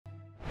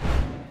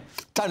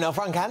Time now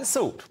for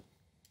Uncancelled.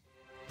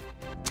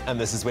 And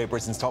this is where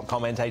Britain's top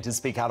commentators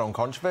speak out on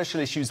controversial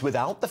issues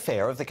without the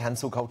fear of the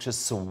cancel culture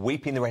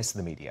sweeping the rest of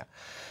the media.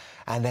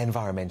 And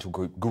environmental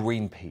group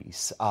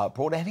Greenpeace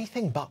brought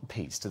anything but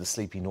peace to the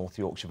sleepy North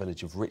Yorkshire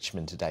village of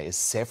Richmond today, as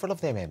several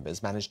of their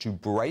members managed to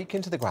break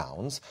into the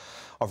grounds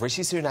of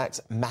Rishi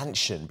Sunak's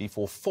mansion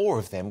before four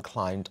of them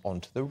climbed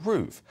onto the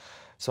roof.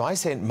 So I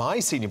sent my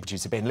senior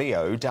producer Ben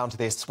Leo down to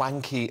their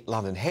swanky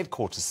London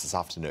headquarters this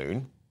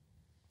afternoon,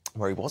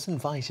 where he was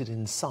invited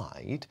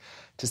inside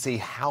to see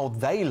how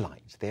they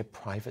liked their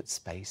private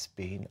space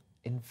being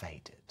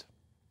invaded.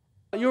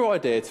 Your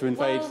idea to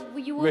invade... Well,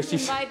 you weren't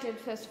invited,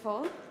 first of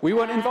all. We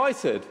weren't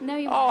invited? No,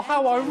 you weren't. Oh,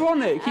 how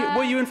ironic.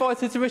 Were you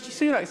invited to Rishi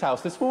Sunak's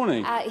house this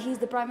morning? He's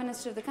the Prime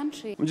Minister of the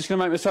country. I'm just going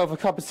to make myself a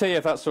cup of tea,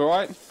 if that's all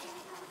right.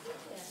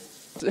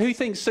 Who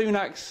thinks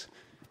Sunak's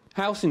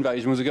house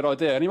invasion was a good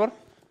idea? Anyone?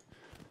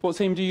 What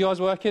team do you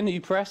guys work in? Are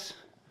you press?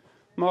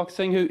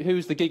 Marketing?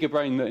 Who's the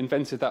gigabrain that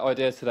invented that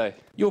idea today?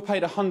 You're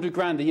paid 100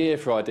 grand a year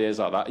for ideas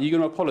like that. Are you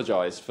going to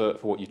apologise for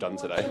what you've done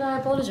today? What should I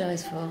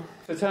apologise for?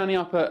 For turning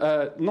up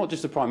at not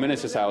just the Prime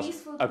Minister's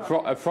house,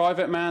 a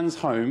private man's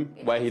home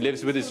where he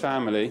lives with his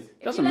family.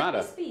 Doesn't matter.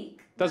 If you let me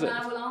speak, does it?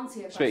 I will answer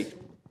your Speak.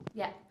 question.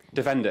 Yeah.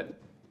 Defend it.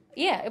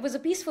 Yeah, it was a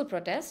peaceful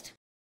protest.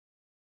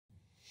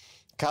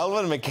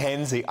 Kelvin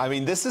MacKenzie, I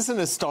mean, this is an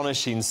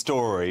astonishing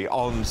story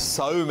on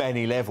so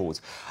many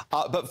levels.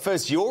 But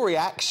first, your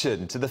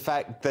reaction to the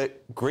fact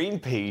that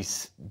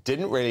Greenpeace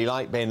didn't really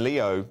like Ben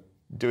Leo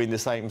doing the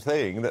same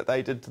thing that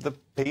they did to the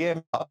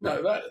PM.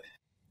 No,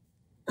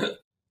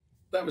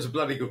 that was a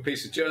bloody good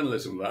piece of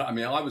journalism, that. I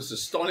mean, I was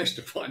astonished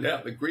to find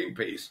out that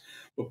Greenpeace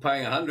were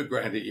paying 100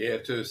 grand a year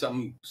to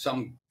some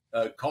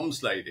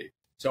comms lady.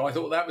 So I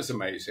thought that was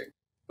amazing.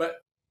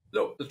 But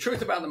look, the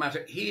truth about the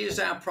matter, he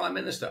is our Prime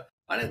Minister.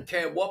 I don't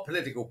care what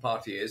political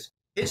party he is.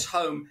 His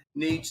home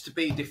needs to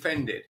be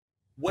defended.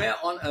 Where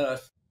on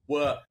earth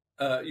were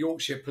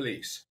Yorkshire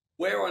Police?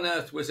 Where on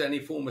earth was any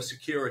form of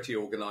security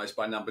organised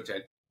by Number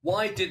 10?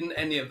 Why didn't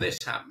any of this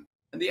happen?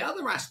 And the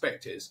other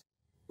aspect is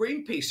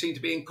Greenpeace seem to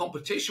be in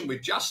competition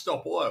with Just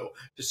Stop Oil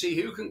to see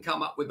who can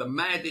come up with the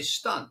maddest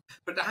stunt.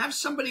 But to have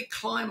somebody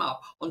climb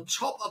up on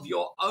top of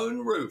your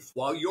own roof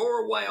while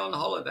you're away on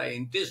holiday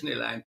in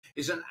Disneyland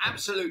is an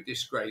absolute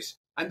disgrace.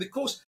 And, of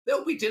course,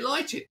 they'll be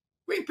delighted.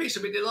 Greenpeace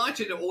will be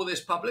delighted at all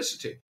this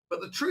publicity.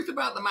 But the truth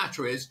about the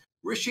matter is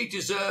Rishi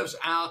deserves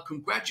our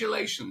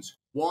congratulations.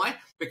 Why?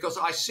 Because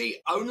I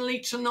see only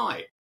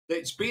tonight that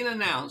it's been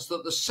announced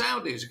that the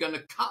Saudis are going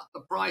to cut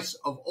the price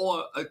of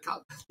oil,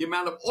 cut the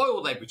amount of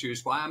oil they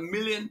produce by 1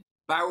 million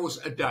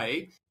barrels a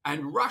day,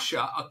 and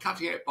Russia are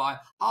cutting it by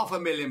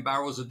 500,000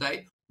 barrels a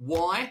day.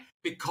 Why?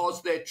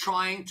 Because they're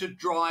trying to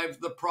drive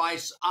the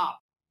price up.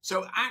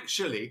 So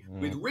actually,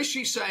 with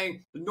Rishi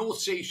saying the North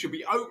Sea should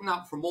be opened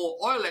up for more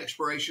oil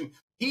exploration,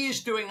 he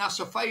is doing us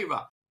a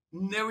favour.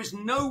 There is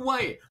no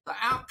way that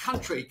our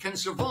country can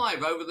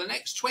survive over the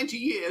next 20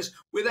 years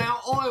without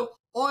oil.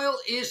 Oil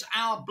is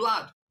our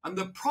blood. And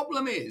the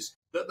problem is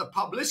that the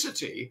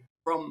publicity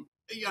from,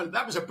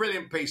 that was a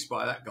brilliant piece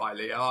by that guy,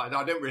 Leo. I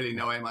don't really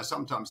know him. I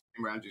sometimes see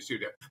him around your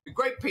studio. A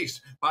great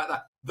piece by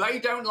that. They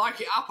don't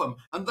like it up them.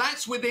 And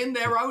that's within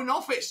their own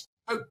office.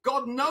 So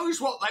God knows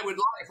what they would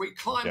like if we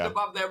climbed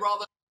above their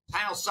rather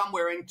house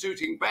somewhere in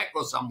Tooting Bec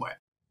or somewhere.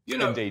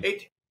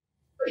 Indeed.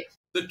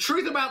 The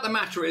truth about the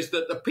matter is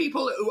that the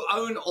people who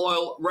own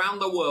oil around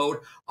the world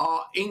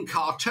are in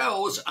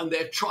cartels, and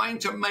they're trying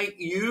to make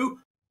you,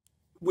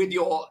 with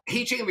your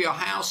heating of your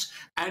house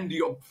and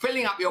you're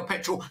filling up your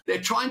petrol,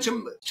 they're trying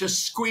to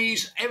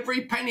squeeze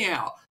every penny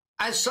out.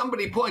 As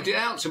somebody pointed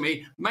out to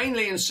me,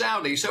 mainly in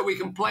Saudi, so we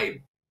can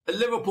play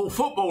Liverpool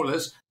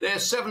footballers, they're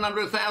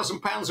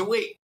 £700,000 a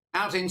week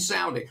out in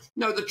Saudi.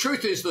 No, the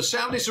truth is the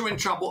Saudis are in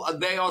trouble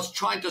and they are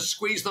trying to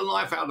squeeze the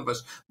life out of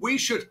us. We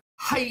should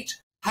hate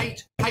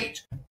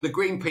the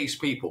Greenpeace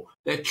people.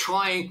 They're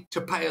trying to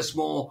pay us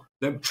more.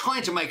 They're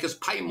trying to make us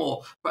pay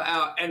more for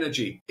our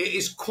energy. It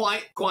is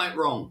quite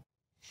wrong.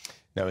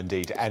 No,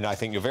 indeed. And I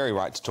think you're very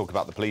right to talk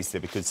about the police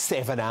there, because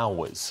 7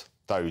 hours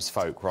those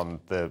folk were on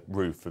the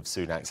roof of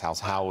Sunak's house.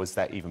 How was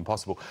that even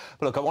possible?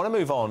 But look, I want to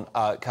move on,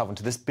 Kelvin,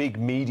 to this big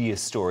media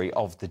story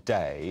of the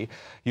day.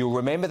 You'll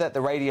remember that the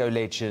radio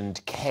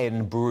legend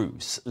Ken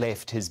Bruce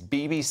left his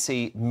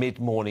BBC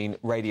mid-morning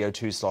Radio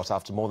 2 slot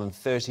after more than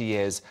 30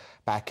 years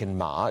back in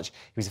March.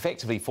 He was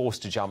effectively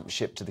forced to jump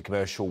ship to the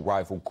commercial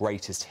rival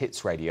Greatest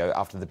Hits Radio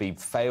after the Beeb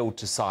failed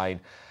to sign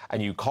a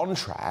new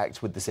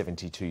contract with the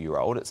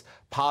 72-year-old. It's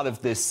part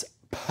of this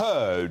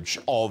purge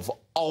of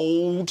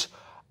old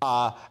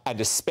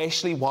and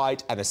especially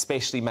white and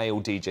especially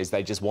male DJs.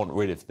 They just want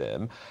rid of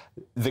them.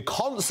 The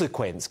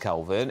consequence,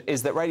 Kelvin,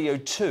 is that Radio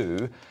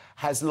 2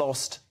 has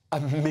lost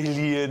 1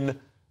 million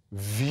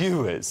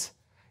viewers.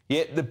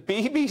 Yet the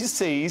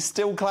BBC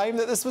still claim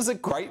that this was a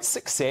great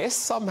success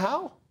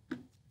somehow.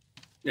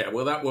 Yeah,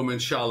 well, that woman,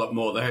 Charlotte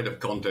Moore, the head of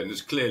content,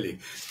 has clearly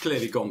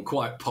gone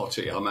quite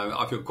potty. I mean,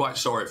 I feel quite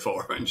sorry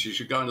for her, and she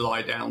should go and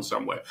lie down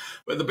somewhere.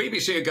 But the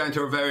BBC are going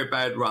through a very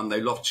bad run. They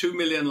lost 2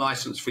 million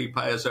licence fee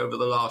payers over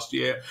the last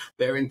year.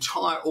 Their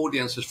entire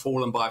audience has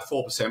fallen by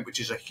 4%, which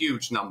is a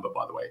huge number,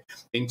 by the way,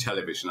 in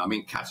television. I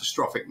mean,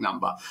 catastrophic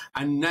number.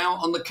 And now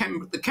on the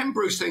Ken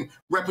Bruce thing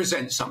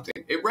represents something.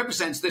 It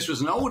represents this was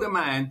an older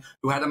man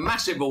who had a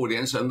massive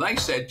audience, and they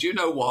said, do you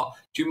know what?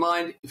 Do you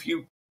mind if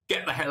you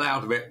get the hell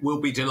out of it,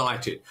 we'll be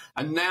delighted.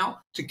 And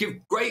now to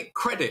give great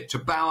credit to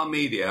Bauer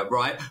Media,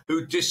 right,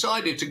 who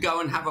decided to go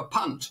and have a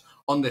punt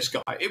on this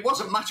guy. It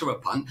wasn't much of a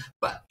punt,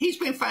 but he's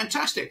been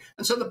fantastic.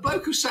 And so the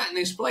bloke who sat in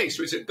his place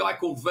was a guy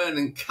called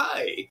Vernon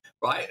Kay,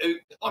 right, who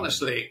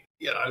honestly,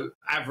 you know,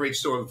 average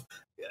sort of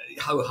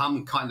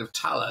ho-hum kind of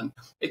talent.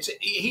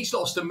 He's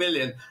lost 1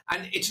 million,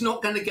 and it's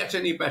not going to get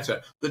any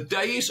better. The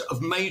days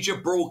of major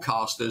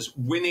broadcasters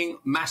winning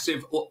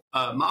massive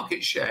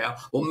market share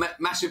or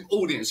massive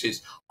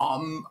audiences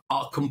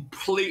are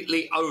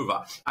completely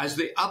over. As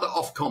the other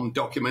Ofcom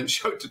document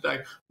showed today,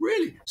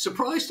 really,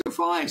 surprise,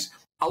 surprise,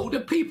 older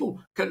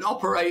people can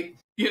operate,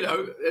 you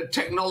know,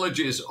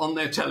 technologies on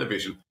their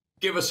television.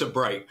 Give us a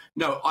break.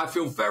 No, I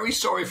feel very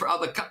sorry for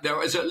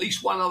there is at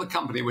least one other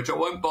company, which I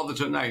won't bother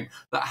to name,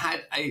 that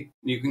had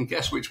you can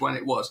guess which one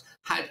it was,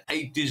 had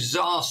a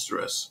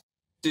disastrous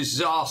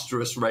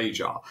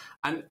radar.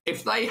 And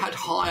if they had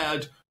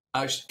hired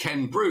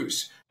Ken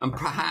Bruce and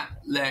perhaps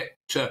let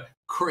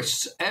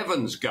Chris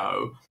Evans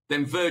go,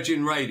 then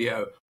Virgin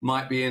Radio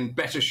might be in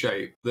better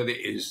shape than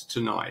it is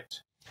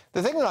tonight.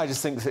 The thing that I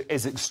just think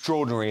is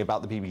extraordinary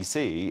about the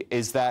BBC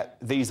is that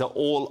these are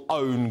all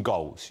own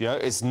goals. You know,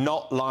 it's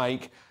not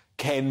like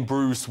Ken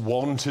Bruce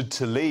wanted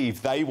to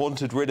leave; they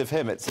wanted rid of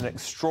him. It's an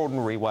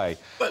extraordinary way.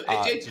 But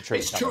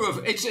it's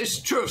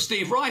true of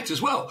Steve Wright as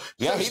well.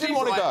 Yeah, so he Steve didn't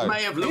want to go.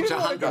 May have looked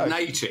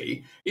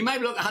 180. He may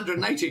have looked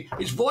 180.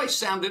 His voice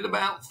sounded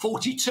about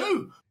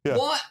 42. Yeah.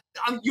 What?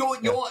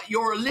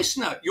 You're a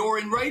listener. You're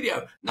in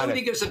radio.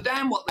 Nobody gives a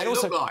damn what they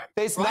look like.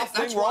 There's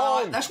nothing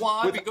wrong. That's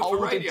why I'd be good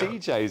for radio.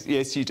 DJs.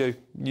 Yes, you do.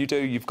 You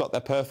do. You've got the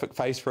perfect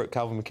face for it,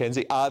 Kelvin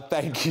MacKenzie.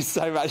 Thank you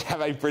so much.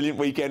 Have a brilliant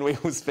weekend. We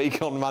will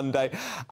speak on Monday.